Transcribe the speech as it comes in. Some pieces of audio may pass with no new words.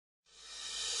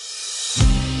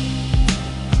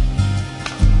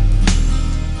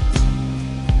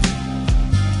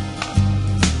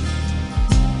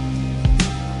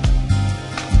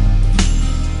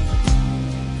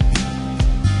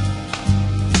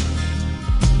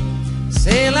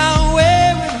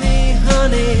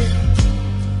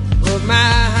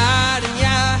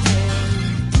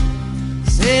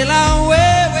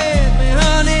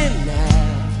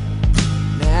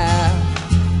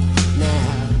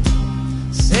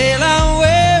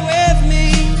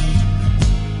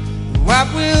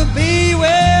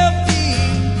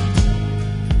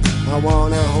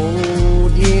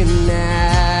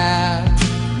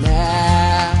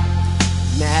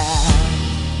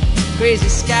Crazy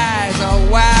skies are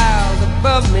wild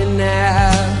above me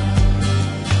now.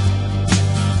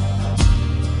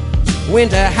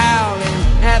 Winter howling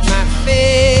at my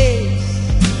face,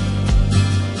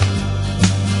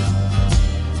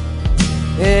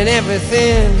 and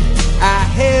everything I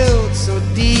held so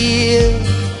dear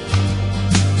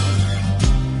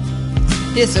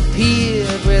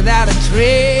disappeared without a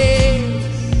trace.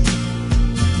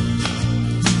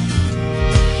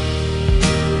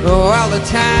 Oh, all the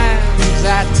times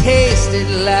I tasted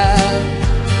love,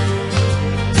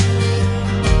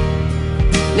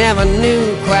 never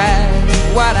knew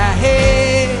quite what I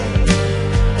had.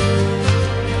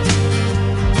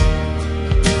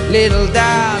 Little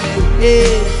darling,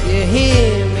 if you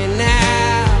hear me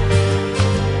now,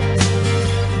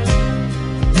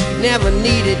 never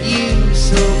needed you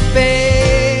so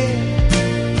bad.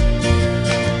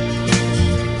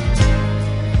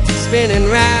 Spinning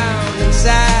round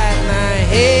inside my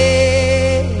head,